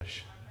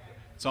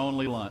It's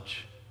only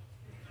lunch.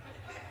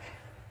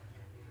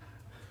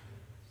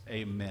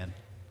 Amen.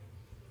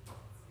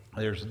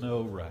 There's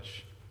no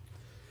rush.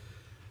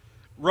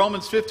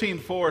 Romans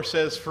 15:4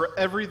 says, "For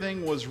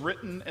everything was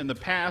written in the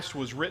past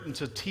was written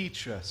to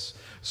teach us,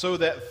 so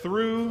that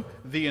through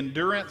the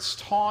endurance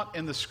taught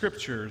in the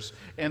Scriptures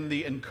and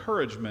the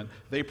encouragement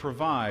they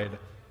provide,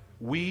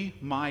 we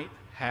might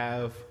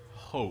have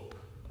hope."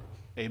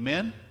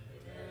 Amen?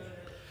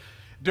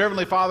 Dear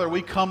Heavenly Father,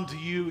 we come to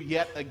you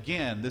yet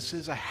again. This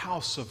is a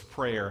house of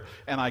prayer,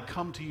 and I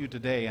come to you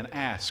today and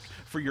ask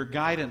for your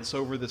guidance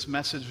over this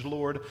message,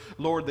 Lord.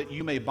 Lord, that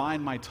you may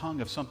bind my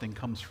tongue if something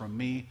comes from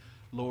me.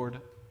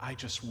 Lord, I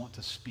just want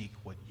to speak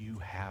what you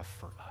have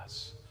for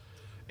us.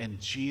 In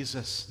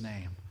Jesus'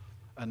 name,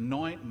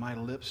 anoint my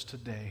lips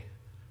today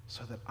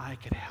so that I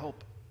can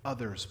help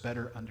others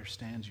better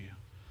understand you.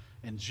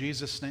 In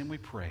Jesus' name we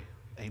pray.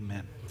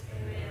 Amen.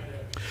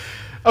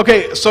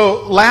 Okay,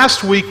 so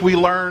last week we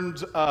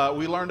learned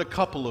a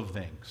couple of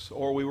things,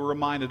 or we were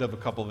reminded of a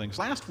couple of things.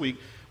 Last week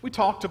we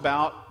talked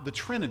about the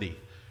Trinity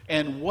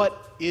and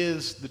what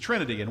is the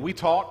Trinity, and we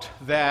talked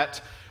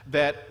that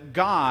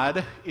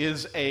God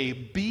is a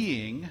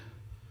being,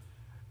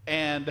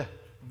 and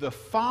the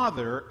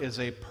Father is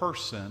a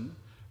person,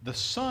 the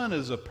Son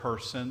is a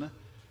person,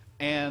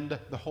 and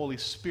the Holy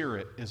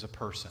Spirit is a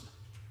person.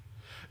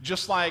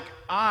 Just like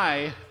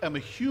I am a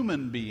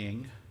human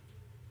being,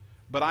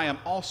 but I am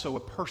also a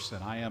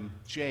person. I am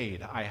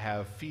Jade. I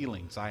have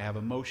feelings. I have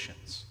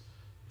emotions.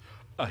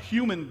 A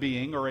human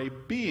being or a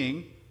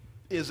being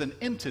is an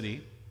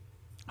entity.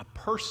 A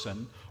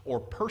person or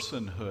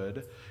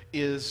personhood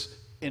is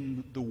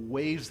in the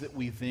ways that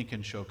we think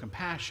and show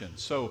compassion.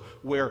 So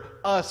where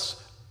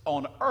us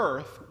on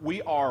earth,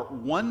 we are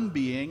one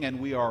being and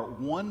we are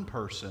one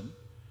person.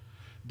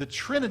 The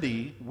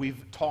Trinity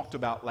we've talked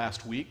about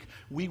last week,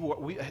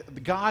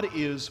 God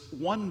is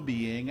one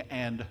being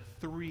and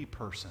three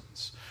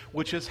persons,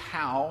 which is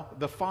how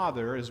the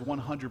Father is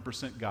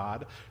 100%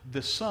 God,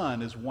 the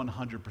Son is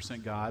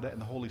 100% God, and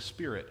the Holy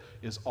Spirit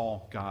is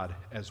all God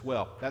as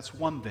well. That's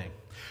one thing.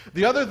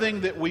 The other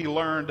thing that we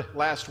learned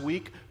last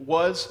week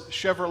was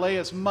Chevrolet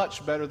is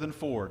much better than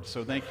Ford.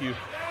 So thank you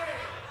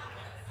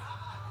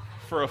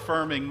for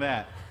affirming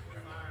that.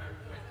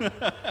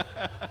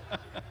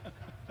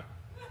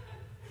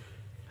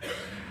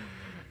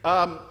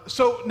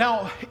 So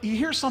now,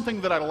 here's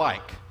something that I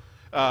like.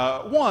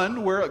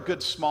 One, we're a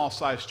good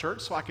small-sized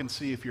church, so I can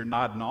see if you're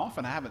nodding off,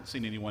 and I haven't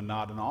seen anyone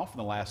nodding off in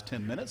the last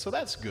 10 minutes, so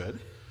that's good.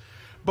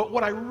 But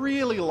what I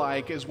really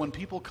like is when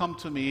people come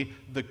to me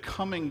the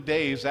coming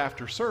days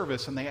after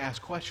service and they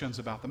ask questions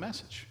about the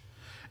message.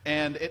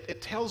 And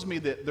it tells me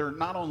that they're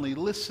not only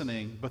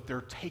listening, but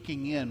they're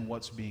taking in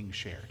what's being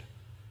shared.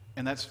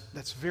 And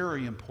that's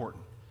very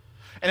important.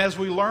 And as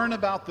we learn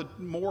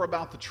more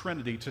about the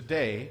Trinity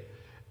today,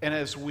 and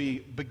as we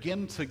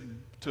begin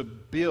to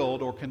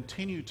build or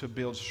continue to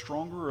build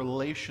stronger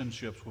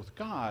relationships with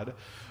God,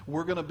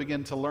 we're going to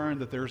begin to learn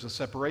that there's a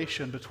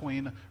separation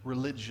between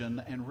religion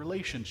and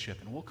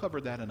relationship. And we'll cover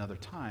that another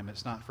time.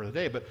 It's not for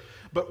today.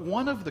 But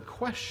one of the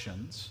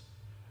questions,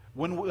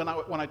 when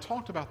I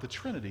talked about the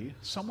Trinity,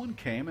 someone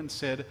came and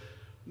said,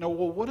 "No,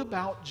 well, what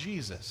about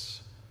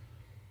Jesus?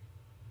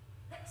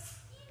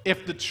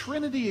 If the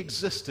Trinity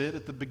existed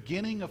at the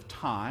beginning of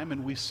time,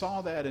 and we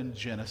saw that in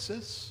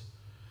Genesis,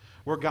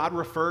 where God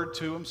referred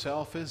to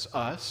himself as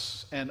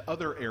us and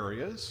other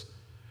areas,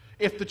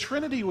 if the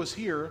Trinity was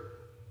here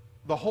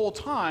the whole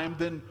time,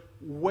 then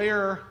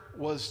where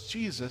was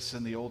Jesus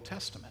in the Old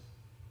Testament?"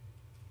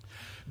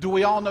 Do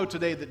we all know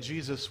today that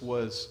Jesus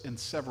was in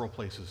several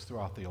places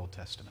throughout the Old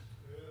Testament?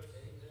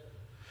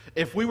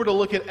 If we were to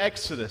look at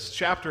Exodus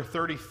chapter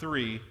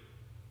 33,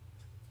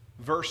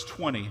 verse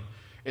 20,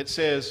 it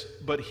says,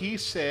 "But he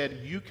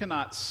said, 'You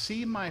cannot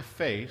see my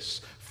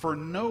face, for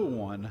no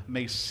one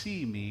may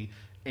see me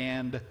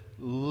and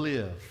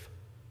live.'"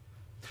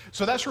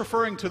 So that's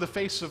referring to the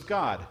face of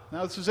God.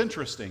 Now this is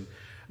interesting.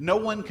 No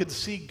one could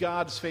see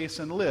God's face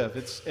and live.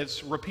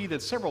 It's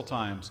repeated several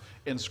times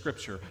in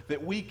Scripture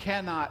that we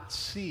cannot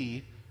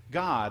see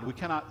God. We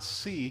cannot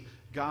see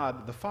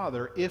God the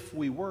Father. If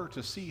we were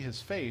to see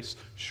his face,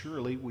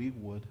 surely we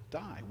would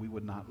die. We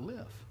would not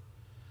live.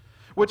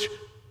 Which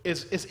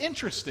is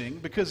interesting,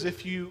 because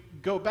if you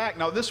go back,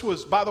 now this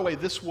was, by the way,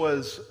 this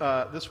was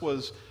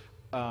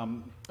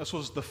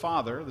the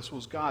Father, this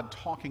was God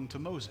talking to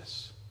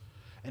Moses.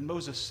 And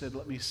Moses said,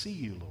 "Let me see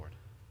you, Lord."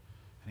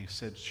 And he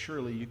said,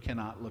 "Surely you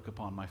cannot look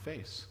upon my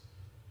face."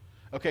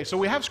 Okay, so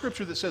we have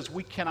Scripture that says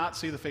we cannot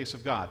see the face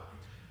of God.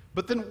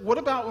 But then what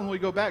about when we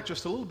go back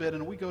just a little bit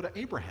and we go to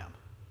Abraham?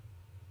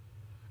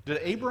 Did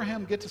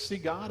Abraham get to see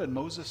God and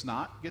Moses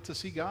not get to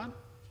see God?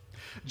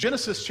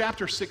 Genesis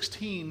chapter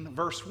 16,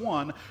 verse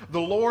 1,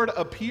 "The Lord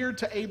appeared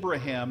to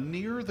Abraham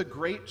near the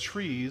great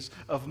trees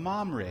of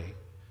Mamre,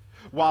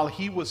 while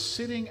he was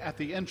sitting at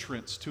the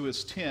entrance to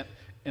his tent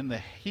in the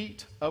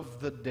heat of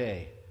the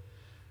day."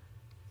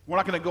 We're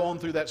not going to go on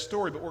through that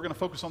story, but we're going to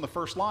focus on the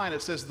first line.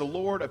 It says, "The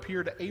Lord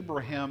appeared to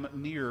Abraham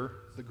near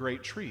the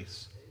great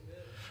trees."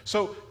 Amen.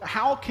 So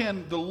how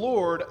can the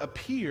Lord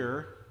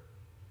appear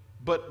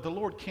but the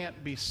Lord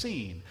can't be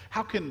seen?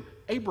 How can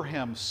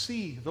Abraham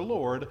see the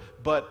Lord,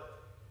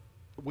 but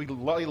we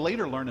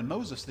later learn in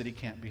Moses that he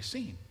can't be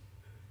seen?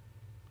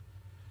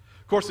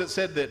 Of course, it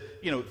said that,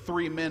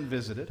 3 men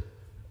visited.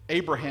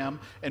 Abraham,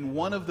 and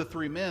one of the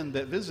 3 men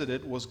that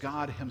visited was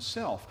God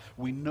himself.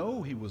 We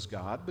know he was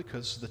God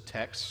because the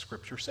text,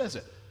 Scripture says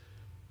it.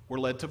 We're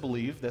led to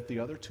believe that the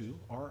other 2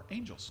 are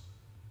angels.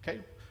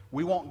 Okay?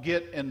 We won't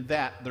get in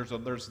that. There's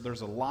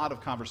a lot of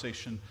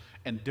conversation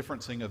and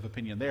differencing of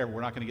opinion there.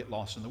 We're not going to get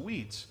lost in the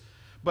weeds.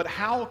 But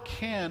how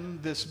can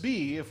this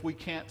be if we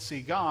can't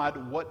see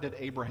God? What did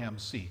Abraham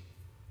see?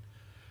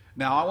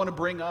 Now, I want to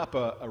bring up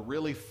a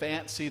really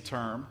fancy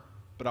term,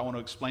 but I want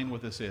to explain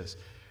what this is.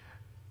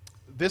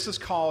 This is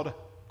called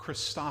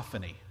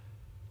Christophany.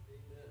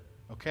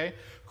 Okay?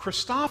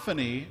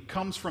 Christophany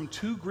comes from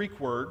 2 Greek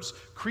words,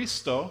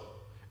 Christo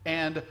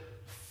and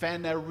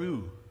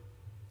phanerou.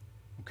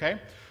 Okay?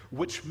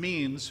 Which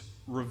means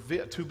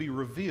to be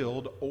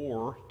revealed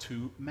or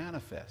to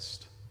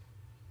manifest.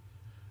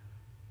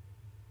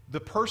 The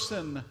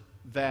person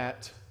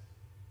that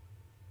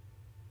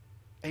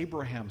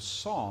Abraham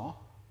saw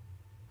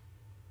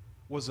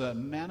was a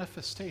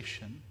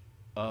manifestation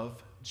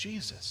of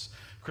Jesus.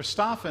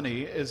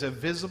 Christophany is a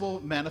visible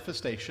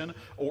manifestation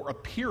or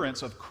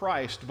appearance of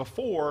Christ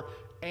before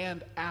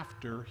and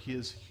after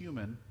his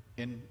human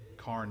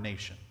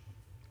incarnation.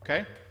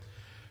 Okay?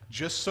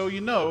 Just so you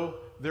know,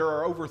 there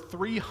are over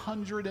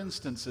 300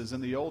 instances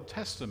in the Old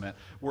Testament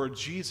where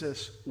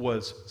Jesus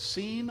was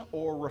seen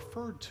or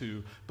referred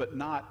to, but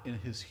not in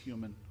his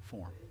human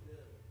form.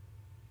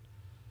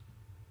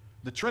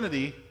 The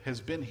Trinity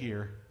has been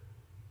here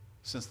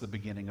since the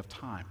beginning of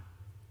time.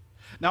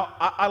 Now,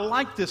 I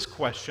like this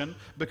question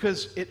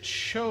because it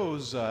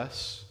shows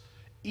us,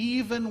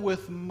 even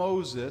with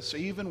Moses,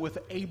 even with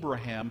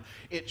Abraham,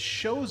 it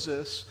shows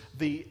us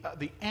the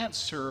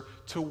answer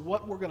to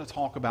what we're going to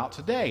talk about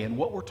today. And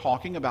what we're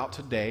talking about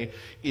today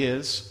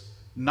is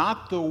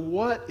not the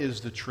what is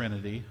the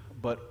Trinity,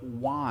 but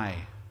why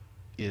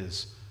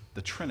is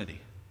the Trinity.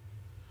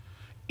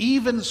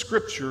 Even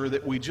Scripture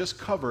that we just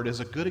covered is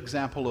a good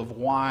example of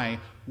why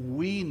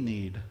we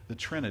need the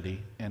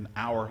Trinity in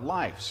our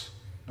lives.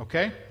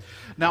 Okay?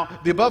 Now,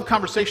 the above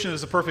conversation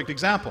is a perfect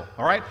example,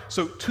 all right?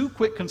 So 2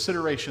 quick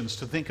considerations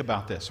to think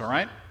about this, all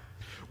right?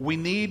 We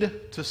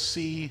need to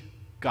see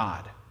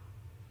God.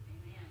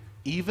 Amen.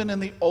 Even in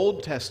the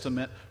Old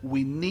Testament,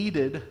 we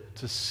needed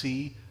to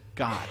see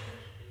God.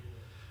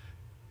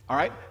 All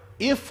right?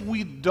 If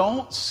we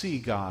don't see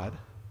God,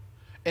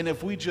 and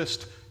if we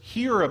just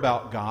hear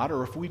about God,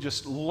 or if we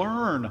just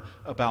learn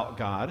about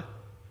God,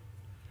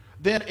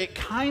 then it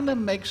kind of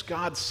makes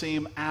God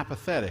seem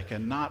apathetic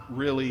and not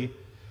really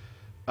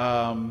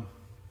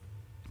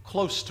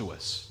close to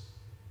us.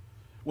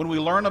 When we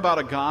learn about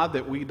a God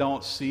that we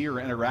don't see or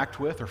interact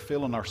with or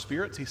feel in our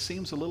spirits, he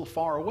seems a little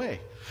far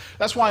away.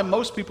 That's why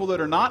most people that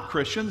are not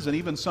Christians, and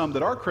even some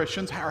that are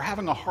Christians, are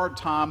having a hard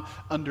time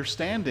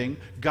understanding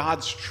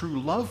God's true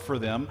love for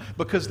them,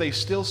 because they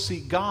still see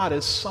God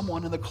as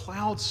someone in the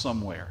clouds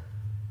somewhere.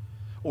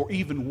 Or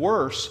even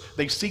worse,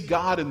 they see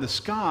God in the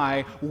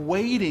sky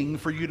waiting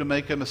for you to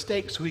make a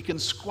mistake so he can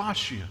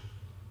squash you.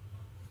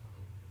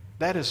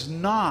 That is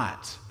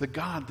not the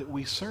God that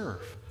we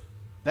serve.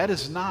 That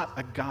is not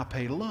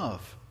agape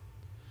love.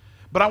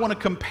 But I want to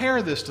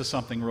compare this to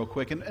something real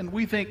quick. And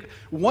we think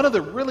one of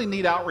the really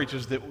neat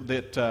outreaches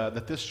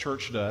that this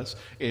church does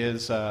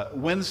is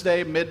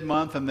Wednesday,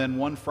 mid-month, and then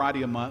one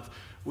Friday a month.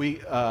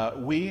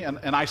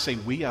 And I say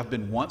we, I've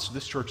been once.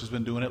 This church has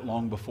been doing it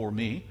long before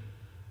me.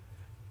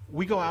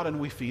 We go out and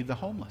we feed the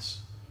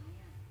homeless.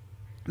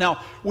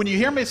 Now, when you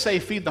hear me say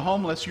feed the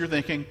homeless, you're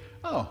thinking,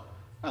 oh,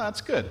 that's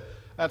good.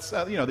 That's,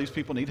 these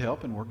people need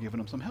help and we're giving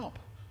them some help.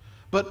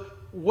 But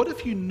what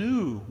if you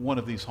knew one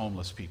of these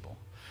homeless people?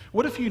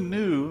 What if you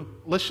knew,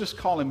 let's just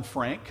call him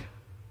Frank.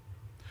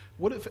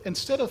 What if,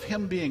 instead of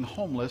him being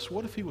homeless,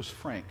 what if he was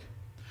Frank?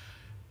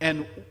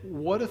 And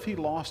what if he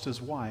lost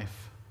his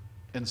wife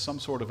in some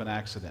sort of an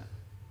accident?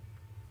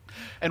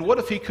 And what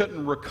if he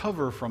couldn't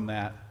recover from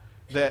that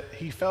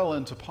he fell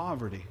into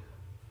poverty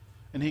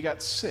and he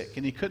got sick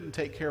and he couldn't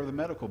take care of the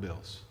medical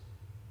bills?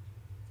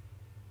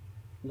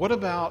 What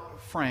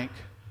about Frank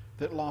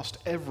that lost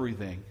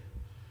everything,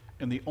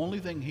 and the only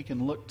thing he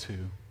can look to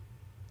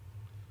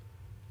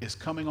is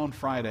coming on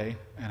Friday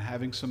and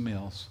having some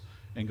meals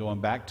and going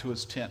back to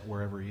his tent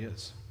wherever he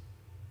is?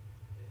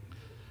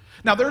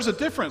 Now, there's a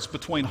difference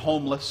between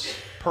homeless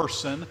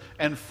person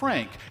and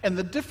Frank. And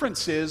the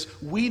difference is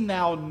we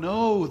now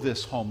know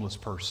this homeless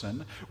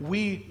person.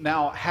 We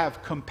now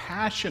have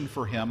compassion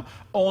for him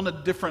on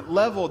a different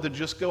level than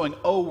just going,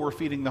 oh, we're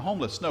feeding the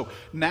homeless. No,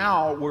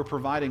 now we're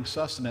providing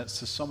sustenance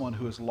to someone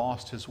who has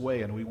lost his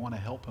way, and we want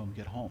to help him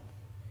get home.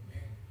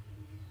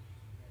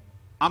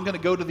 I'm going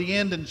to go to the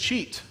end and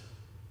cheat.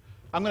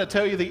 I'm going to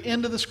tell you the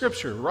end of the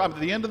Scripture,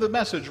 the end of the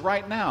message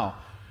right now.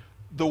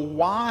 The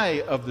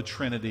why of the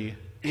Trinity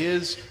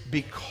is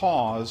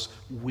because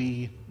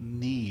we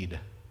need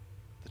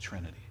the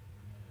Trinity.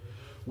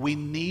 We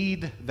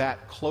need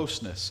that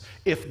closeness.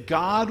 If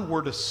God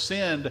were to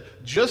send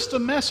just a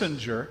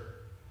messenger,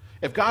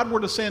 if God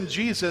were to send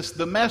Jesus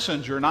the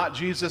messenger, not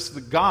Jesus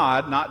the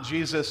God, not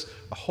Jesus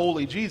the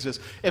holy Jesus,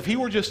 if he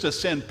were just to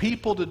send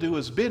people to do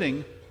his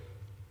bidding,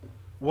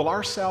 will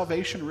our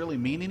salvation really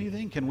mean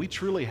anything? Can we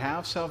truly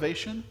have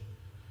salvation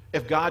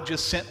if God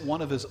just sent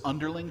one of his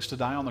underlings to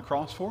die on the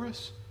cross for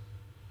us?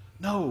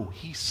 No,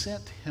 he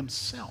sent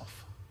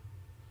himself.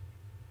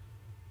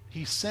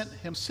 He sent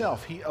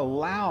himself. He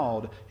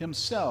allowed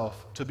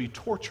himself to be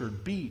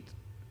tortured, beat,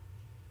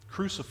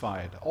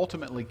 crucified,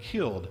 ultimately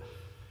killed,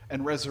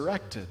 and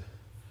resurrected.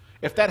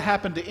 If that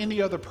happened to any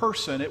other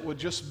person, it would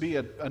just be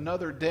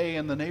another day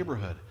in the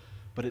neighborhood.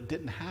 But it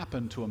didn't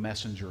happen to a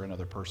messenger,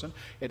 another person.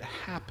 It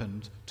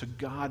happened to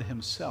God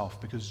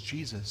himself, because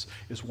Jesus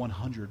is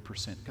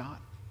 100% God.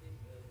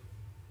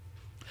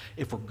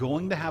 If we're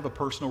going to have a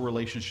personal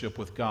relationship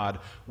with God,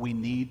 we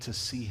need to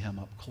see him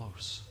up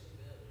close.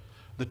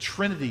 The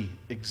Trinity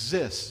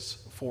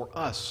exists for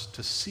us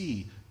to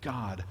see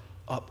God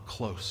up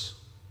close.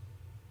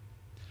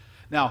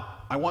 Now,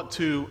 I want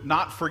to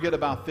not forget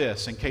about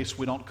this in case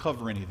we don't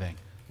cover anything.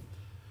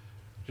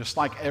 Just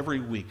like every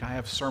week, I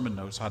have sermon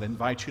notes. I'd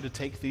invite you to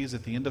take these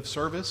at the end of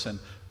service and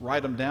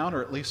write them down,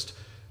 or at least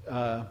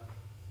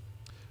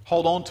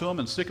hold on to them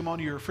and stick them on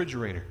your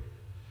refrigerator.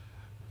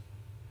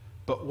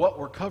 But what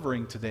we're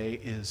covering today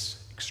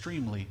is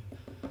extremely,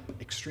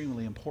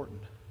 extremely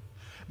important.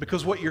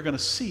 Because what you're going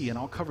to see, and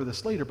I'll cover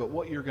this later, but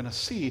what you're going to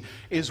see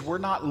is we're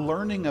not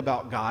learning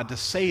about God to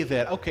say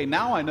that, okay,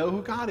 now I know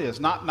who God is.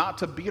 Not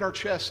to beat our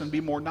chests and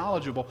be more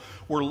knowledgeable.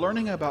 We're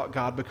learning about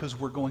God because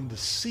we're going to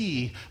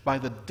see by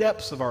the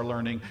depths of our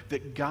learning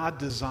that God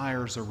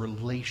desires a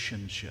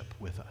relationship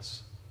with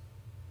us.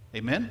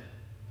 Amen?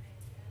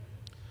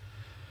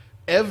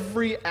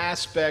 Every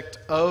aspect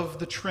of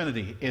the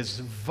Trinity is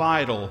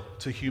vital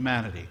to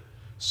humanity.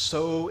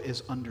 So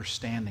is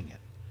understanding it.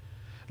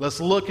 Let's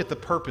look at the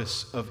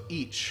purpose of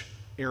each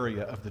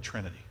area of the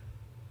Trinity.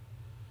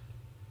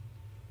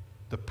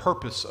 The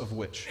purpose of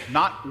which,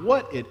 not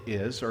what it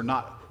is, or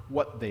not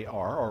what they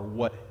are, or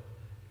what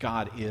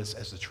God is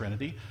as the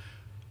Trinity,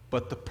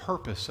 but the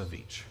purpose of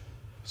each.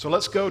 So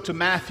let's go to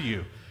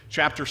Matthew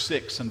chapter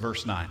 6 and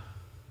verse 9.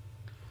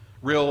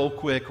 Real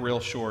quick, real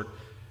short,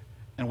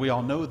 and we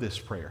all know this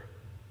prayer.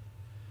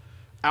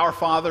 Our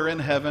Father in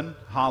heaven,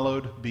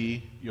 hallowed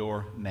be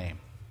your name.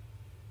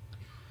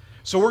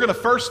 So we're going to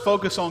first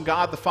focus on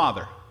God the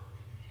Father.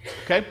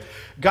 Okay?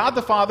 God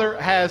the Father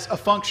has a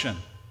function.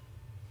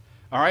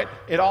 All right?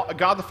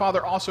 God the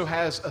Father also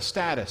has a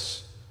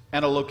status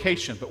and a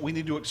location, but we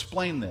need to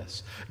explain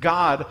this.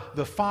 God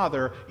the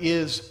Father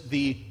is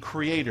the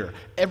Creator.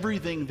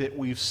 Everything that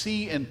we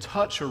see and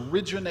touch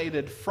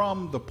originated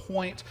from the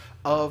point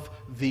of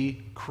the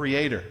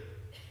Creator.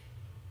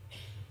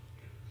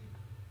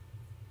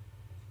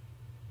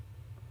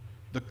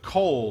 The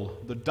coal,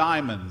 the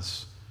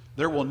diamonds,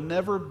 there will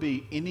never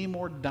be any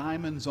more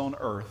diamonds on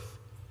earth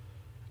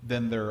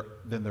than there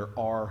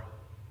are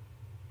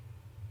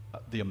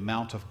the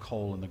amount of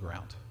coal in the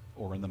ground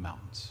or in the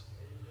mountains.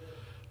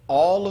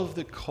 All of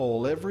the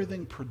coal,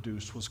 everything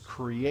produced, was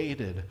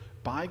created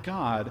by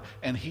God,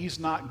 and he's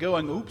not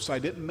going, oops, I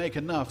didn't make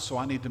enough, so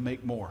I need to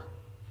make more.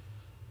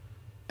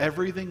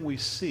 Everything we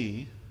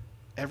see,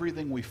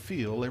 everything we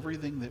feel,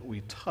 everything that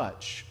we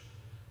touch,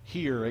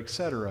 hear,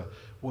 etc.,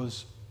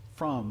 was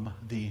from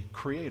the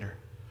Creator.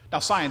 Now,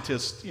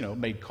 scientists,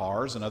 made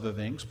cars and other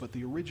things, but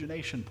the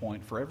origination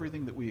point for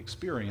everything that we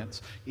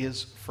experience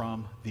is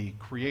from the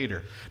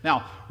Creator.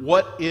 Now,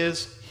 what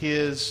is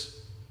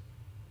his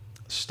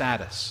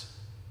status?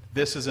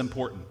 This is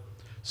important.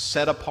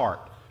 Set apart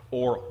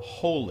or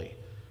holy.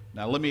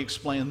 Now, let me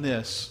explain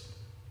this.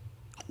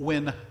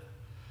 When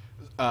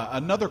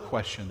another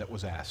question that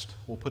was asked,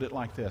 we'll put it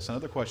like this,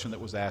 another question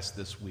that was asked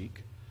this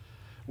week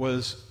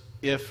was,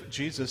 if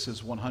Jesus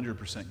is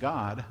 100%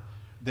 God,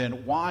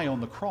 then why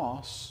on the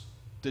cross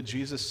did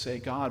Jesus say,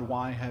 God,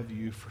 why have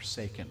you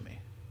forsaken me?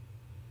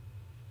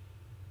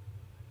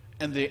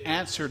 And the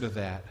answer to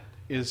that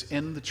is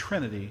in the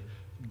Trinity,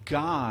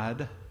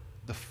 God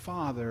the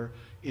Father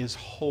is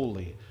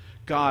holy.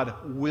 God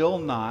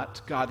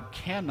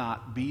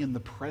cannot be in the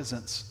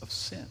presence of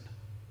sin.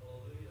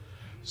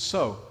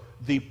 So,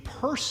 the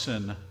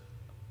personhood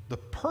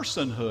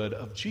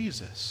of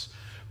Jesus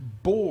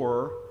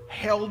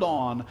held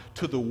on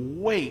to the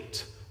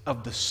weight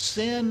of the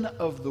sin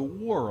of the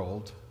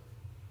world,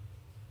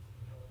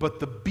 but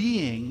the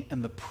being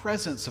and the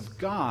presence of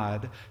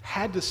God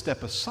had to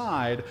step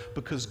aside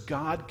because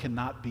God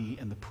cannot be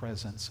in the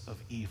presence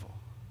of evil.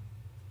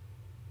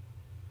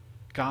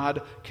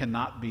 God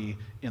cannot be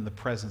in the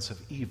presence of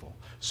evil.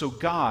 So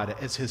God,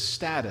 as his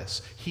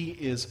status, he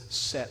is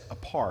set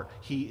apart.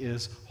 He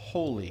is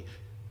holy.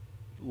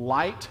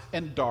 Light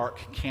and dark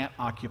can't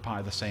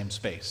occupy the same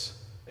space.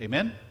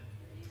 Amen?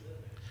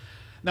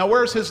 Now,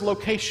 where's his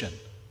location?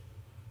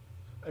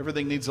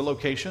 Everything needs a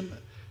location.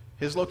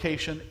 His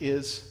location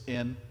is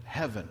in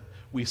heaven.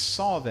 We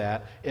saw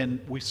that in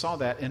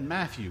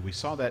Matthew. We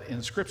saw that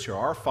in Scripture.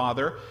 Our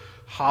Father,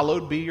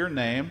 hallowed be your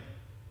name.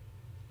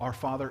 our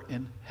Father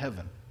in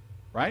heaven,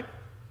 right?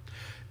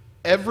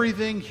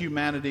 Everything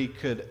humanity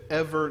could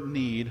ever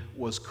need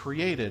was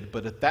created,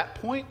 but at that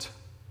point,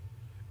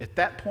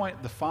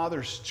 the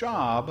Father's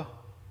job,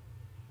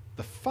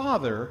 the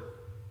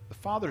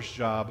Father's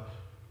job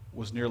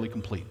was nearly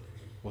complete,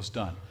 was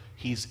done.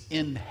 He's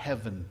in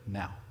heaven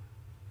now.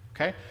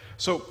 Okay?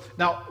 So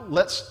now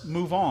let's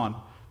move on.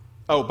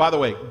 Oh, by the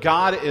way,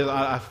 God is,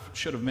 I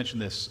should have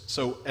mentioned this.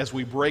 So as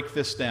we break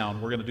this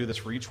down, we're going to do this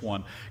for each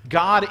one.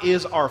 God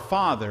is our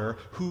Father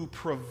who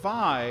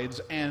provides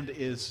and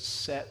is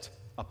set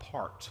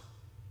apart.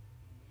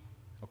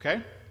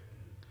 Okay?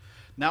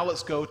 Now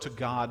let's go to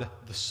God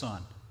the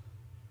Son.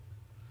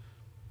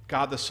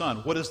 God the Son.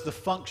 What is the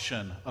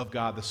function of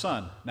God the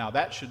Son? Now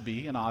that should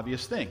be an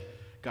obvious thing.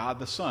 God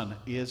the Son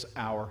is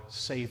our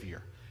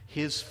Savior.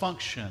 His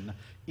function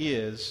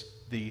is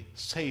the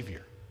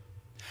Savior.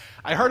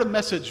 I heard a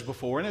message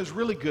before, and it was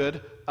really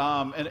good,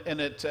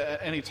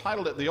 and he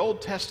titled it, "The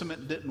Old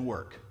Testament Didn't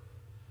Work."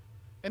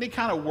 And he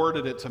kind of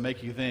worded it to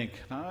make you think,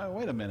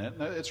 wait a minute,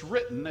 it's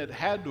written, it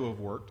had to have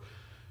worked.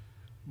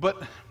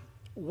 But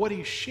what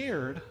he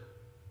shared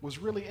was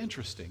really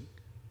interesting.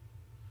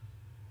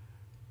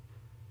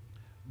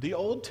 The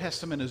Old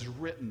Testament is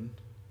written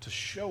to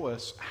show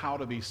us how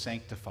to be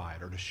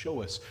sanctified, or to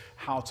show us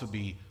how to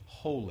be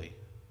holy.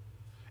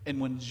 And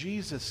when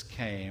Jesus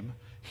came,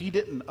 he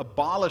didn't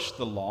abolish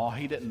the law,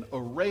 he didn't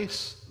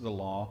erase the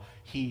law,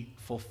 he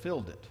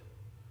fulfilled it.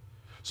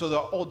 So the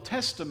Old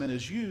Testament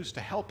is used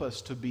to help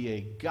us to be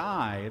a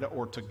guide,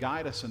 or to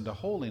guide us into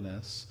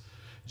holiness.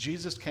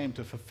 Jesus came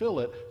to fulfill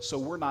it, so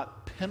we're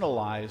not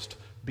penalized,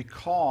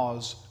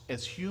 because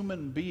as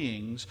human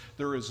beings,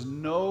 there is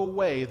no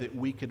way that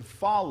we could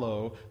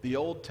follow the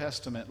Old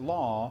Testament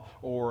law,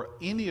 or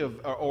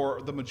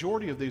the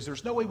majority of these.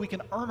 There's no way we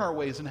can earn our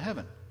ways in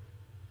heaven.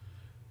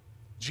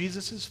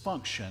 Jesus'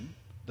 function,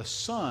 the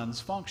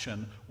Son's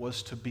function,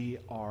 was to be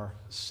our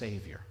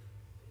Savior.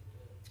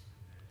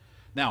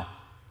 Now,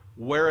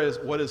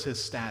 what is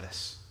his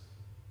status?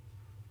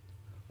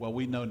 Well,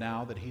 we know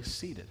now that he's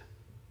seated.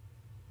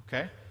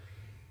 Okay?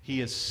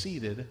 He is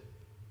seated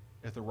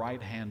at the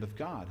right hand of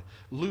God.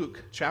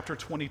 Luke chapter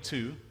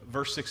 22,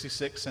 verse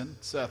 66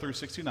 through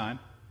 69.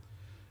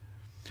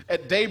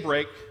 At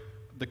daybreak,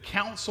 the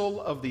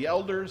council of the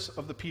elders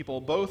of the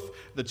people, both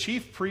the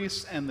chief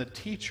priests and the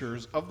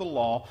teachers of the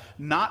law,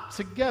 met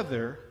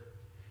together,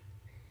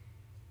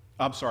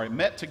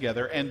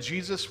 and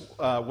Jesus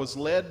was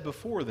led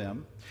before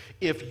them.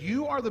 "If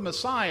you are the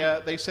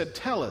Messiah," they said,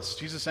 "tell us."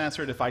 Jesus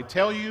answered, "If I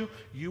tell you,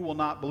 you will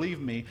not believe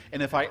me,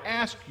 and if I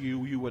ask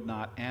you, you would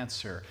not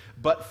answer.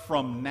 But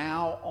from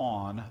now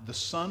on, the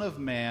Son of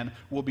Man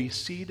will be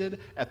seated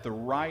at the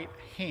right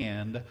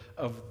hand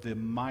of the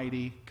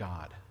mighty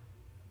God."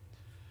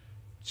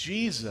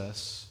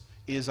 Jesus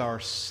is our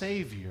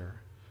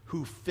Savior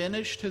who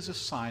finished his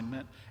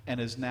assignment and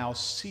is now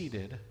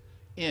seated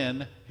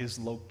in his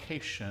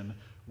location,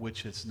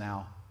 which is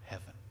now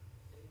heaven.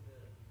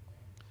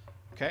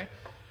 Okay?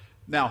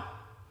 Now,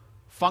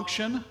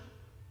 function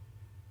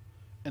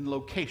and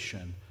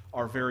location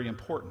are very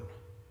important,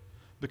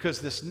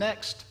 because this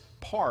next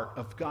part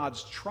of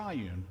God's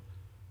triune,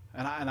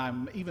 and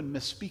I'm even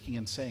misspeaking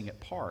in saying it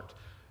part,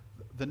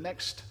 the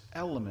next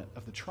element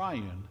of the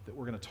triune that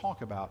we're going to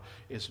talk about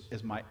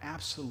is my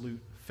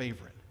absolute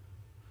favorite.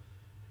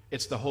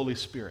 It's the Holy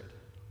Spirit.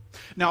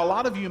 Now, a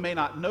lot of you may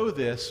not know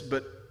this,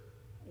 but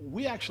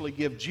we actually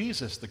give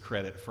Jesus the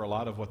credit for a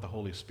lot of what the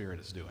Holy Spirit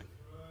is doing.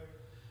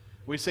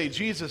 We say,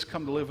 "Jesus,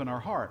 come to live in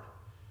our heart."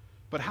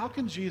 But how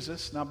can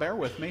Jesus, now bear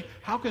with me,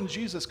 how can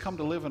Jesus come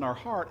to live in our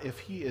heart if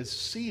he is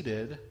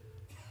seated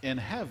in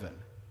heaven?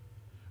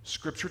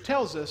 Scripture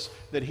tells us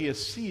that he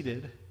is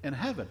seated in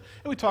heaven.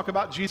 And we talk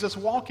about Jesus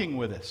walking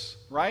with us,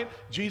 right?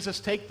 Jesus,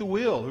 take the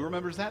wheel. Who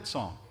remembers that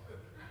song?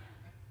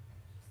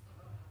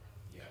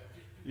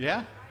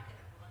 Yeah?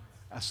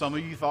 Some of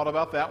you thought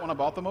about that when I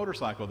bought the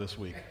motorcycle this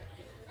week.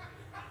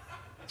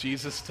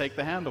 Jesus, take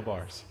the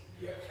handlebars.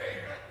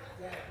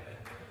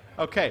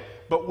 Okay,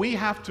 but we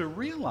have to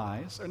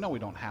realize, or no, we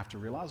don't have to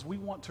realize, we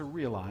want to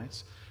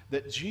realize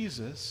that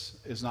Jesus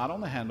is not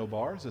on the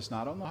handlebars, it's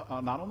not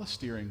on the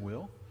steering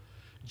wheel.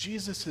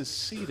 Jesus is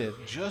seated,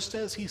 just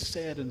as he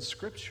said in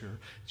Scripture,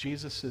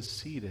 Jesus is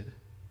seated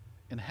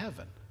in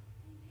heaven.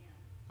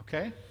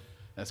 Okay?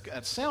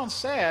 That sounds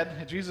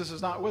sad. Jesus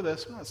is not with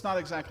us. Well, it's not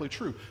exactly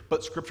true.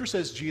 But Scripture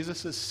says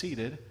Jesus is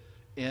seated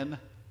in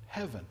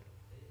heaven.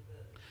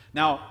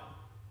 Now,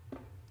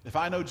 if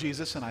I know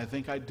Jesus, and I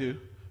think I do,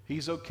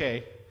 he's okay,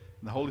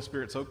 and the Holy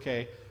Spirit's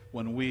okay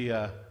when we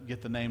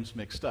get the names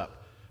mixed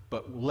up.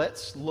 But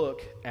let's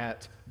look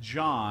at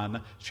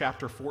John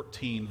chapter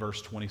 14,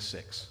 verse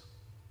 26.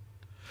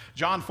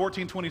 John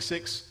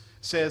 14:26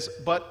 says,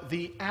 "But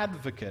the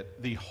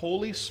Advocate, the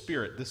Holy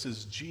Spirit," this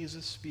is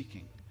Jesus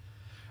speaking,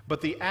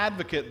 "but the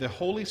Advocate, the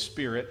Holy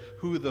Spirit,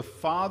 who the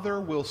Father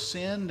will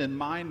send in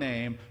my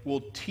name, will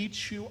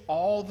teach you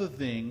all the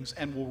things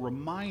and will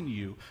remind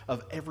you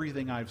of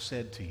everything I've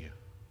said to you."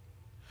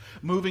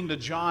 Moving to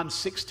John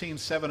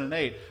 16:7 and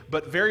 8,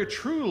 "But very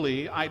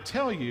truly I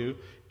tell you,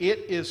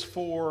 It is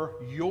for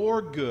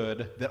your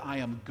good that I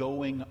am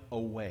going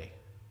away.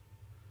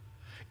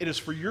 It is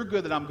for your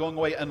good that I'm going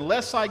away.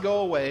 Unless I go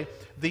away,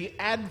 the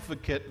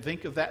advocate,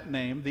 think of that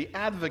name, the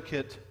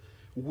advocate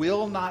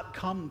will not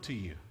come to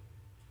you.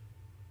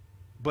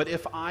 But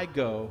if I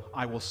go,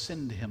 I will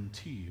send him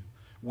to you.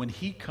 When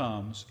he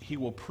comes, he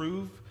will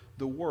prove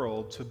the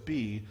world to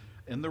be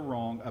in the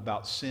wrong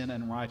about sin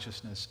and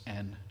righteousness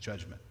and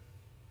judgment.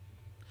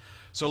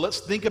 So let's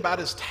think about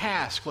his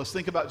task. Let's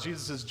think about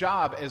Jesus'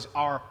 job as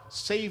our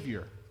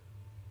Savior.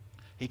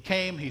 He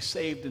came, he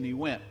saved, and he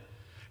went.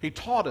 He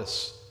taught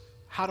us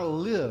how to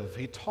live.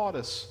 He taught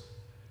us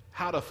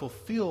how to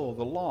fulfill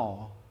the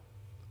law.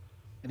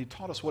 And he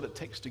taught us what it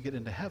takes to get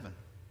into heaven.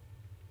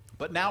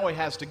 But now he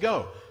has to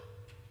go.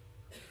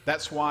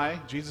 That's why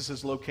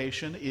Jesus'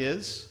 location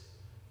is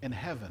in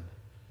heaven.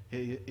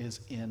 He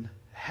is in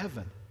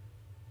heaven.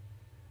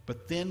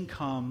 But then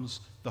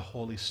comes the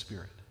Holy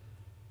Spirit.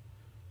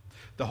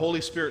 The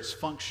Holy Spirit's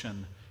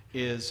function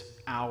is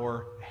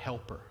our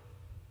helper.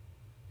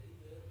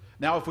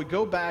 Now, if we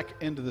go back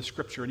into the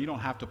Scripture, and you don't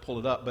have to pull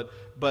it up,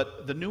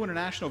 but the New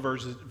International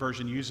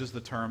Version uses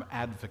the term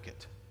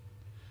advocate.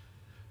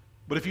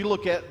 But if you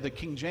look at the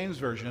King James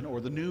Version or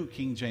the New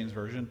King James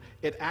Version,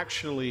 it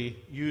actually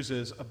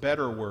uses a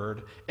better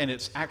word, and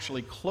it's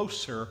actually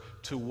closer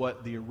to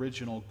what the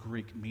original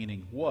Greek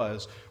meaning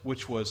was,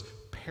 which was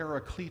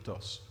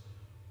parakletos.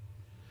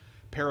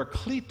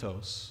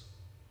 Parakletos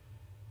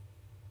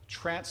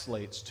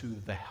translates to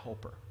the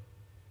helper.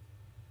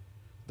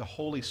 The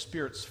Holy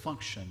Spirit's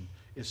function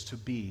is to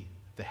be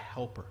the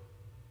helper.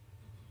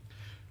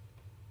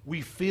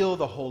 We feel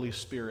the Holy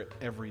Spirit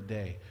every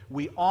day.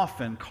 We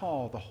often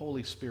call the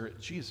Holy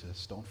Spirit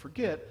Jesus. Don't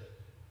forget,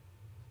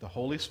 the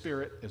Holy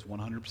Spirit is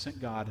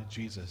 100% God and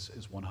Jesus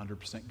is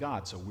 100%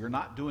 God. So we're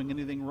not doing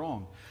anything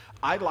wrong.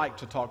 I like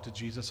to talk to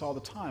Jesus all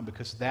the time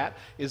because that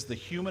is the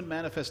human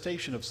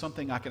manifestation of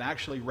something I can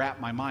actually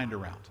wrap my mind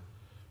around.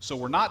 So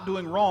we're not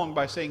doing wrong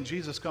by saying,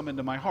 Jesus, come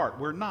into my heart.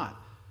 We're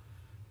not.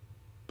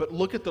 But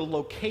look at the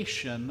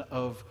location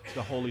of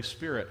the Holy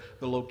Spirit.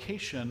 The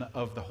location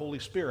of the Holy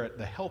Spirit,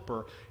 the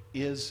helper,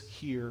 is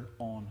here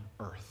on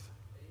earth.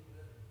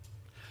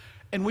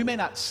 And we may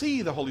not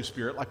see the Holy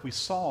Spirit like we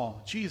saw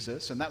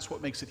Jesus, and that's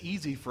what makes it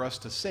easy for us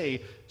to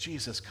say,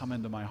 Jesus, come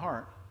into my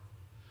heart.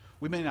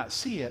 We may not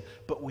see it,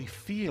 but we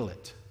feel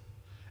it.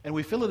 And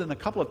we feel it in a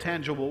couple of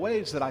tangible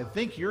ways that I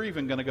think you're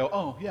even going to go,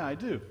 oh, yeah, I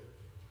do.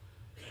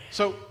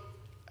 So,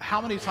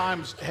 how many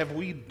times have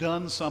we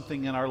done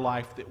something in our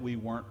life that we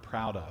weren't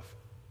proud of?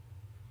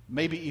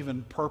 Maybe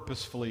even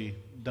purposefully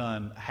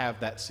have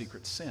that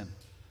secret sin.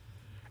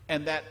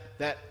 And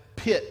that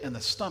pit in the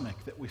stomach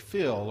that we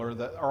feel, or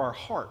our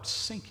heart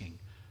sinking.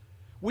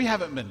 We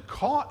haven't been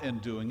caught in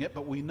doing it,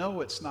 but we know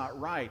it's not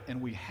right,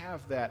 and we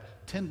have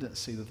that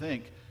tendency to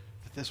think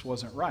that this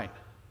wasn't right.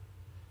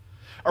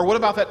 Or what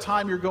about that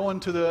time you're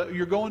going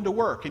to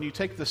work and you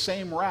take the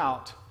same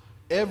route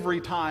every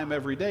time,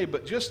 every day,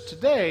 but just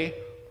today,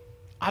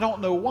 I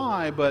don't know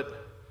why,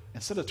 but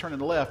instead of turning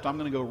left, I'm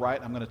going to go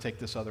right, I'm going to take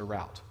this other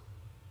route.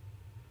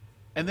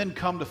 And then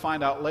come to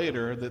find out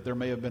later that there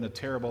may have been a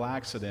terrible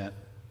accident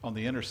on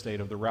the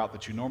interstate of the route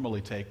that you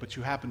normally take, but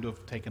you happen to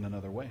have taken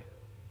another way.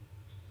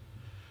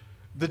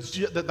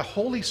 The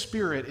Holy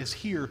Spirit is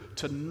here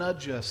to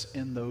nudge us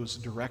in those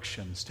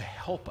directions, to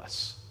help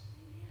us.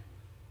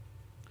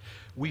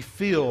 We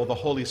feel the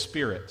Holy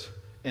Spirit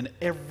in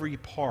every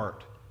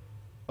part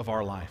of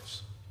our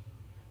lives.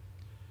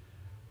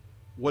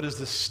 What is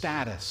the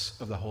status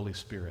of the Holy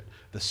Spirit?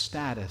 The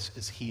status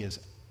is He is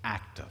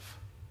active.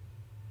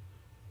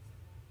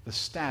 The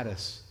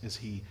status is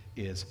He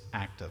is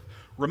active.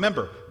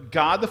 Remember,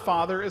 God the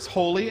Father is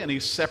holy and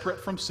He's separate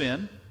from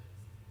sin.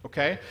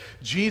 Okay?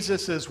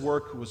 Jesus'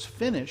 work was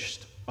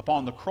finished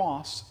upon the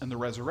cross and the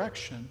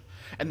resurrection,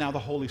 and now the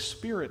Holy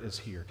Spirit is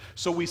here.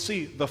 So we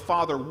see the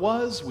Father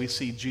was, we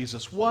see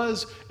Jesus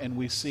was, and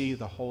we see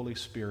the Holy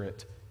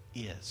Spirit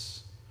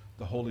is.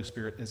 The Holy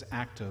Spirit is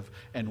active.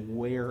 And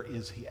where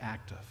is He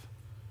active?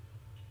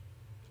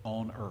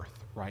 On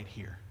earth, right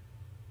here,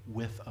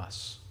 with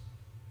us.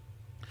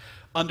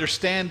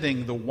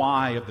 Understanding the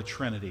why of the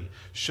Trinity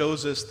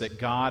shows us that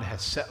God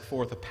has set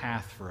forth a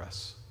path for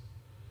us.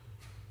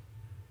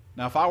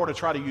 Now, if I were to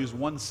try to use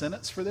one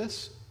sentence for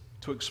this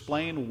to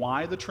explain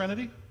why the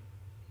Trinity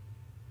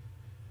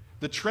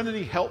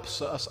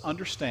helps us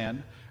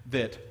understand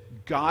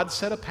that God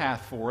set a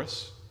path for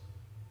us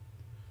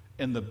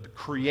in the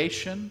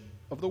creation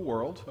of the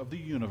world, of the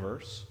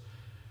universe.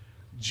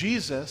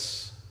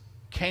 Jesus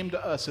came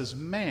to us as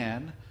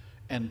man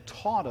and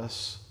taught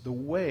us the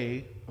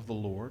way of the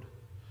Lord,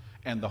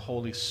 and the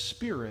Holy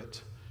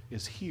Spirit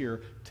is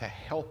here to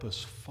help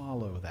us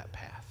follow that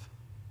path.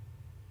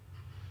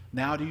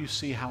 Now do you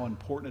see how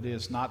important it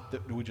is not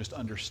that we just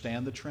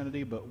understand the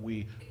Trinity, but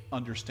we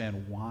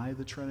understand why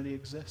the Trinity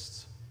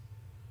exists?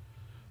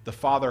 The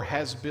Father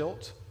has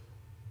built,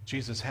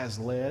 Jesus has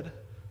led,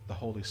 the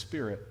Holy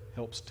Spirit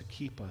helps to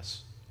keep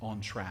us on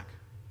track.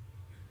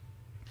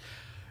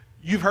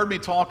 You've heard me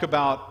talk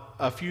about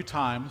a few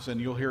times, and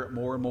you'll hear it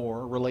more and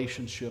more,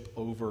 relationship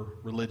over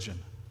religion.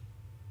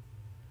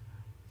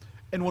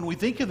 And when we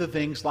think of the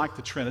things like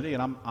the Trinity,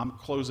 and I'm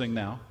closing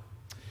now,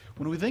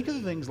 when we think of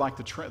the things like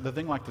the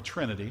thing like the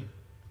Trinity,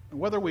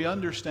 whether we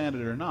understand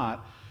it or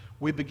not,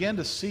 we begin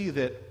to see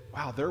that,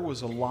 wow, there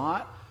was a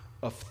lot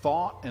of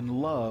thought and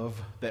love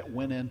that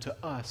went into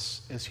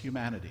us as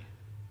humanity.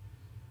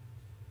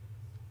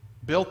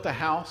 Built the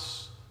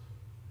house,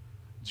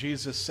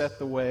 Jesus set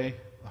the way,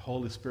 the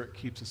Holy Spirit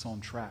keeps us on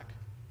track.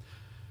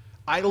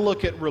 I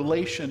look at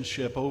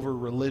relationship over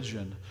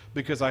religion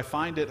because I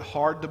find it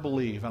hard to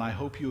believe, and I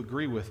hope you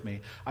agree with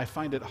me, I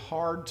find it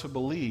hard to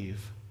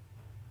believe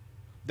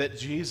that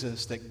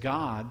Jesus, that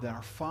God, that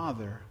our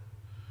Father,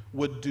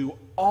 would do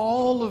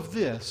all of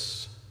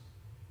this,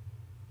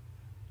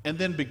 and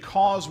then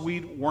because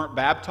we weren't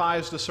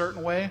baptized a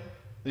certain way,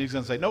 then He's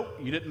going to say, nope,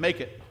 you didn't make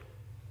it.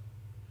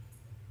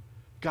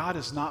 God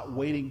is not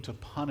waiting to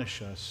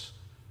punish us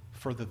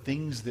for the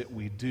things that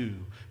we do.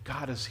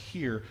 God is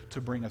here to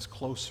bring us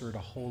closer to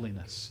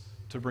holiness,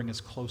 to bring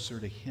us closer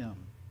to Him.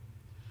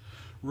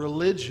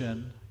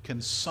 Religion can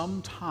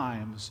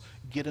sometimes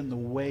get in the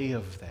way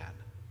of that.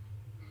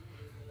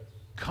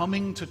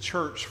 Coming to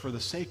church for the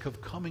sake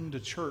of coming to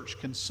church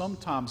can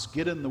sometimes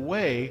get in the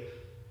way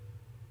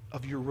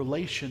of your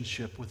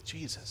relationship with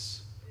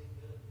Jesus.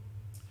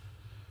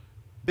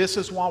 This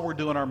is why we're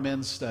doing our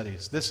men's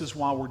studies. This is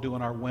why we're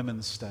doing our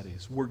women's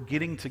studies. We're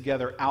getting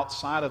together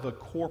outside of a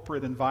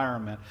corporate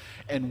environment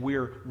and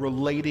we're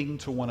relating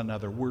to one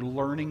another. We're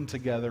learning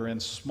together in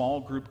small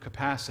group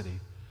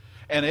capacity.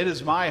 And it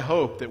is my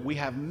hope that we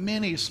have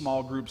many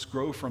small groups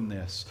grow from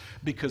this,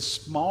 because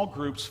small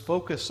groups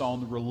focus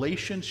on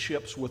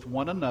relationships with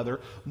one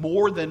another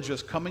more than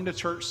just coming to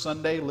church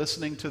Sunday,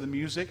 listening to the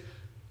music.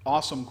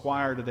 Awesome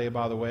choir today,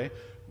 by the way.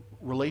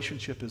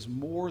 Relationship is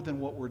more than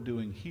what we're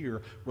doing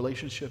here.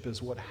 Relationship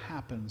is what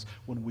happens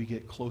when we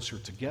get closer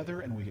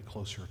together and we get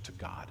closer to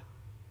God.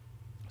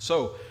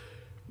 So,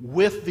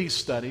 with these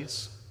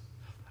studies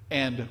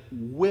and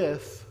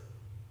with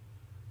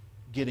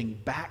getting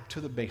back to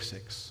the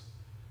basics,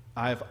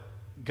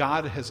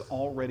 God has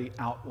already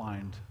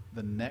outlined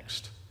the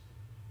next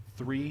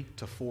 3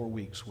 to 4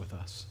 weeks with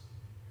us.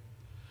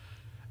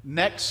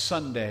 Next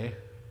Sunday,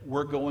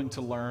 we're going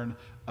to learn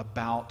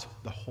about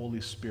the Holy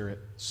Spirit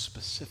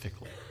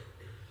specifically,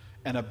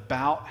 and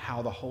about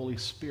how the Holy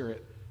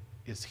Spirit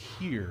is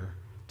here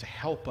to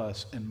help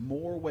us in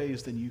more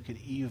ways than you could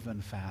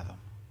even fathom.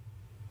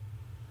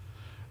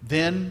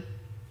 Then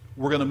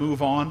we're going to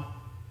move on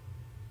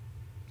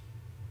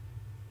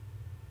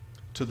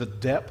to the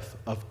depth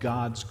of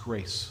God's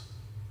grace.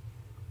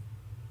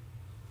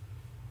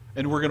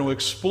 And we're going to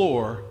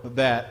explore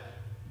that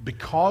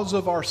because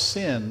of our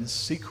sins,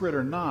 secret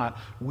or not,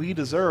 we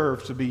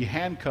deserve to be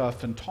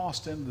handcuffed and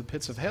tossed into the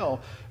pits of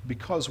hell,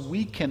 because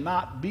we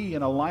cannot be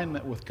in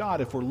alignment with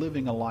God if we're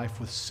living a life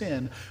with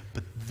sin.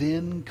 But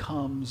then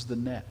comes the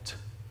net.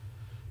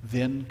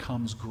 Then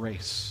comes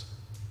grace.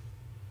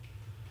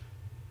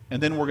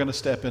 And then we're going to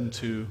step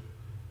into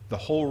the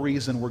whole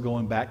reason we're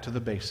going back to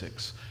the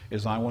basics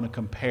is I want to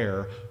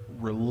compare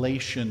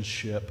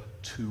relationship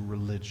to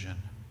religion.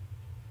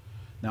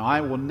 Now,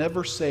 I will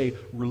never say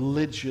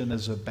religion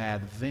is a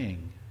bad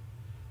thing,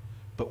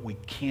 but we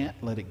can't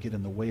let it get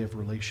in the way of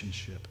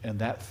relationship. And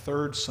that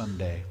third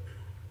Sunday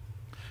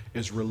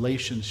is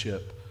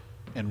relationship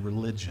and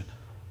religion,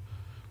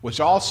 which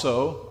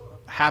also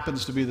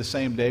happens to be the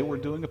same day we're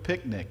doing a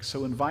picnic.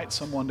 So invite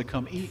someone to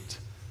come eat,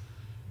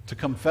 to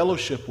come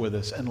fellowship with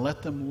us, and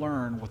let them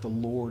learn what the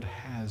Lord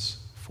has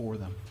for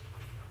them.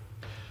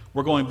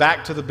 We're going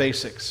back to the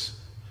basics,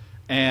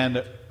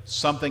 and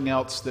something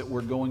else that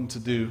we're going to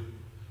do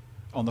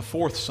on the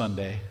fourth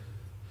Sunday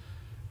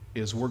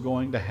is we're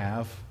going to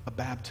have a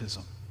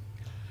baptism.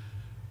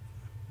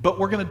 But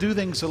we're going to do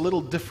things a little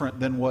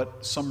different than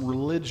what some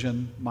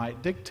religion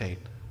might dictate.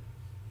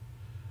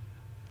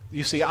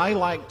 You see, I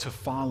like to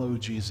follow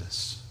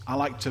Jesus. I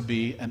like to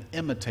be an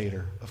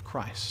imitator of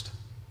Christ.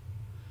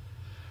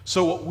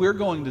 So what we're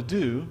going to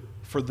do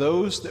for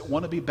those that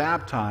want to be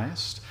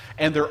baptized,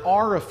 and there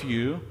are a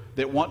few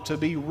that want to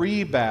be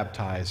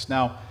rebaptized.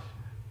 Now,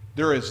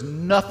 there is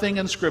nothing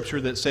in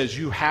Scripture that says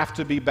you have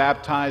to be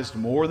baptized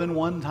more than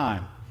one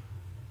time.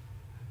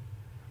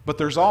 But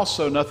there's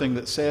also nothing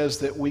that says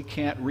that we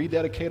can't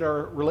rededicate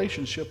our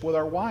relationship with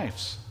our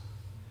wives.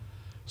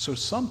 So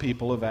some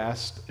people have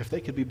asked if they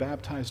could be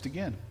baptized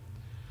again.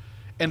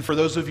 And for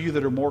those of you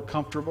that are more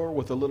comfortable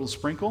with a little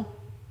sprinkle,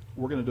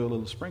 we're going to do a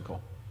little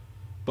sprinkle.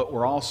 But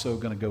we're also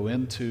going to go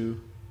into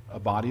a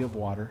body of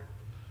water.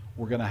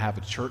 We're going to have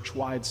a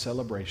church-wide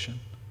celebration.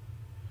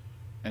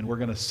 And we're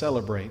going to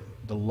celebrate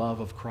the love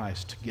of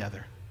Christ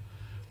together.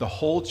 The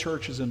whole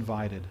church is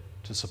invited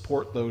to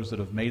support those that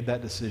have made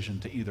that decision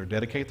to either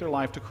dedicate their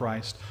life to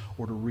Christ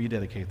or to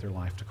rededicate their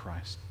life to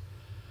Christ.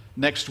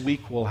 Next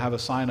week, we'll have a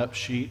sign-up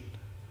sheet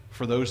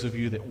for those of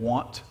you that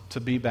want to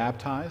be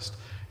baptized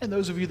and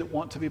those of you that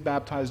want to be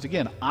baptized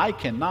again. I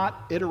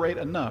cannot iterate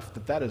enough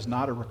that that is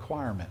not a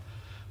requirement,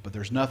 but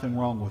there's nothing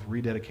wrong with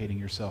rededicating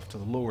yourself to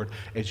the Lord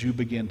as you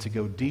begin to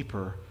go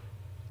deeper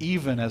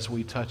even as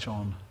we touch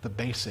on the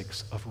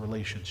basics of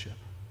relationship.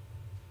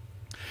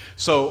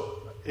 So,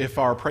 if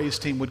our praise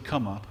team would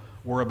come up,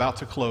 we're about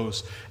to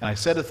close. And I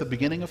said at the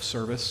beginning of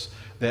service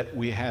that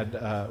we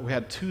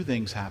had two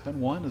things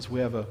happen. One is we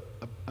have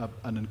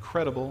an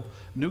incredible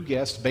new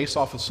guest based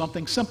off of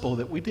something simple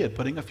that we did,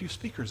 putting a few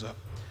speakers up.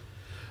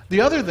 The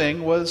other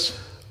thing was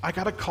I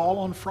got a call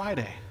on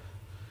Friday.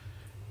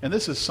 And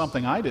this is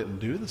something I didn't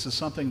do. This is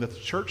something that the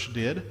church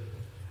did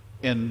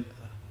in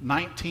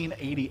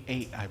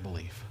 1988, I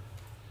believe.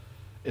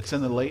 It's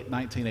in the late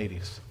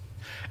 1980s.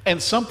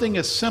 And something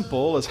as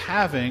simple as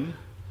having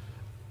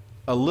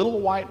a little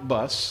white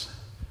bus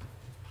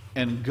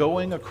and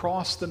going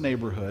across the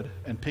neighborhood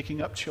and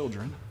picking up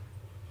children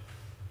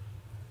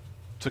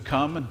to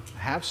come and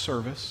have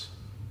service.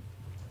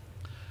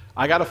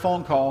 I got a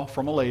phone call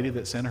from a lady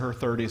that's in her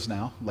 30s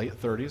now, late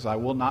 30s. I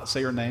will not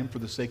say her name for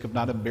the sake of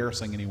not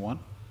embarrassing anyone.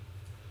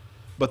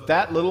 But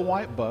that little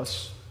white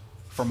bus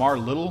from our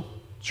little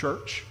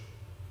church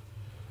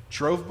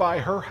drove by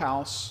her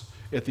house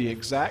at the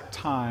exact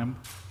time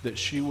that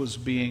she was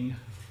being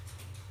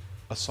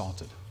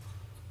assaulted.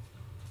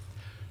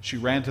 She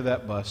ran to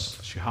that bus,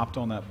 she hopped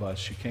on that bus,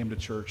 she came to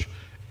church,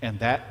 and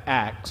that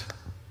act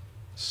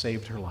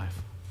saved her life.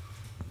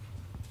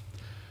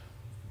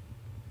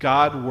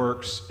 God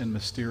works in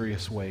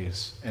mysterious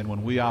ways, and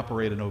when we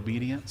operate in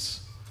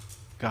obedience,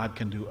 God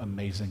can do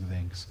amazing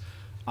things.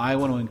 I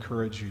want to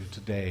encourage you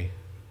today,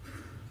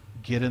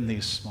 get in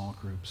these small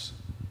groups.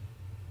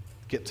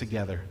 Get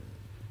together.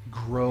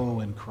 Grow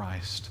in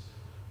Christ,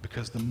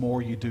 because the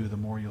more you do, the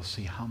more you'll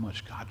see how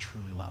much God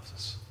truly loves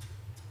us.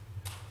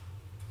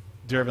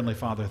 Dear Heavenly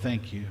Father,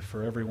 thank you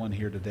for everyone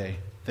here today.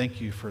 Thank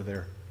you for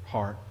their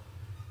heart.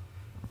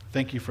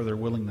 Thank you for their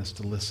willingness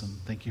to listen.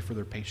 Thank you for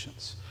their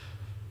patience.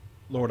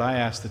 Lord, I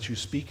ask that you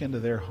speak into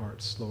their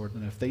hearts, Lord,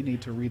 and if they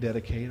need to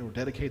rededicate or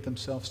dedicate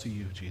themselves to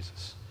you,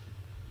 Jesus,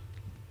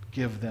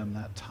 give them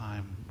that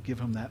time. Give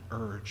them that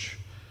urge,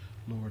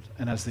 Lord.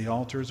 And as the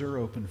altars are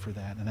open for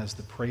that, and as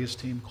the praise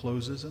team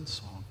closes in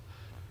song,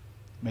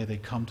 may they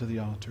come to the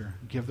altar,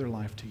 give their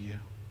life to you.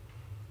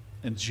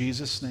 In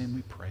Jesus' name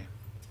we pray.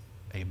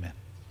 Amen.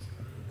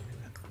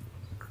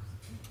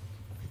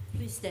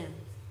 Please stand.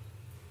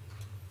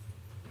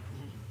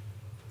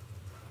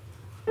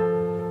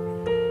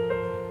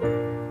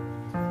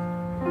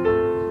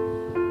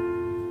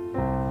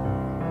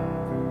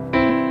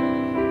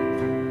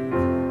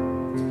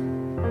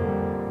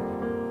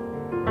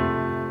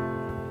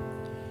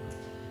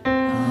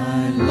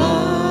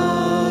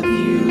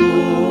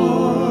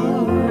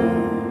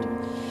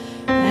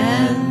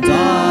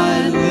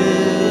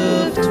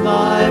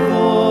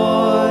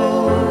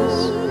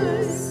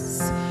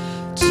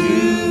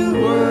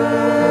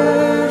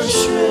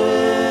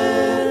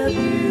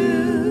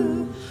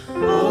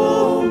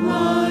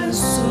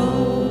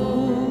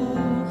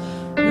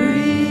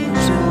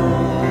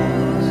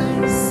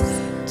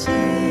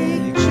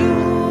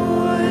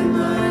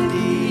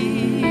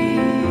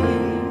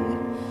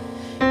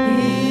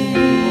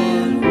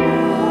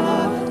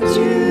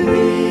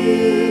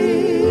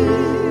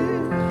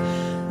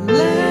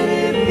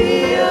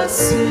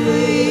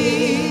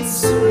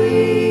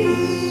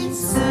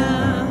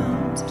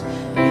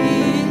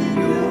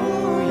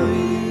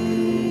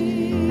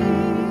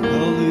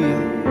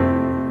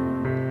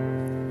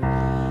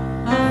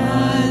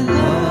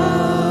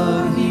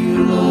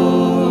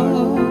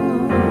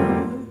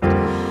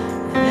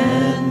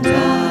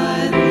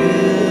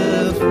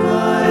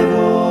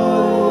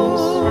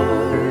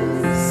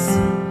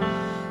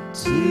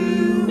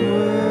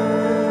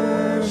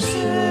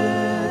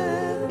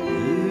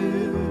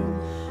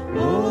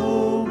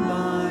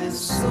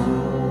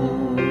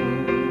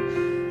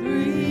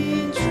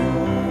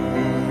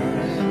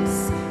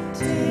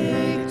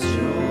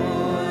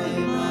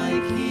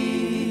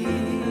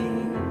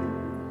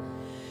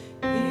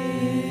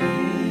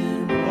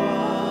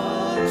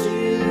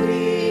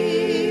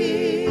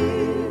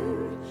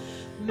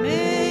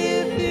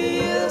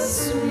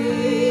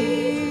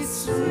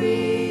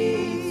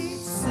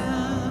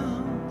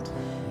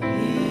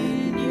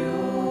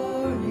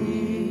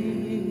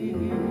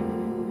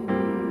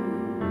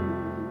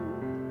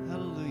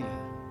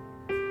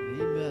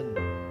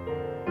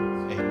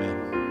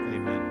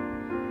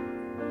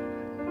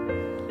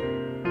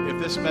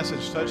 This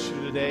message touched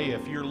you today,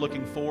 if you're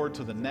looking forward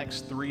to the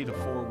next 3 to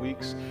 4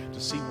 weeks to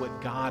see what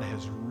God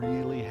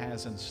really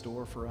has in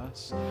store for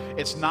us,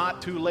 it's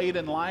not too late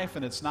in life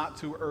and it's not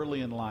too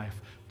early in life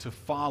to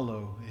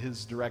follow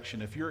His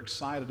direction. If you're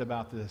excited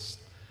about this,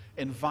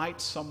 invite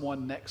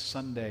someone next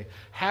Sunday.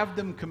 Have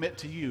them commit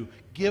to you.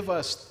 Give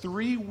us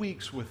 3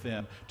 weeks with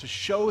them to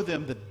show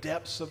them the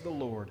depths of the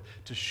Lord,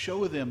 to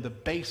show them the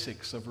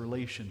basics of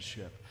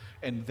relationship,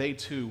 and they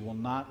too will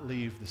not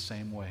leave the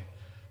same way.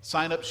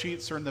 Sign-up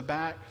sheets are in the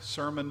back.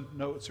 Sermon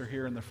notes are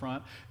here in the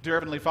front. Dear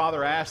Heavenly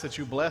Father, I ask that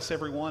you bless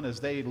everyone as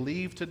they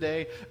leave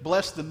today.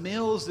 Bless the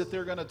meals that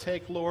they're going to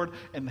take, Lord,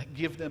 and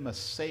give them a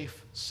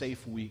safe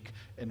week.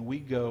 And we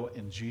go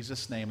in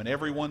Jesus' name. And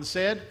everyone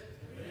said,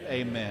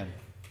 Amen.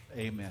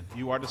 Amen.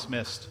 You are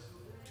dismissed.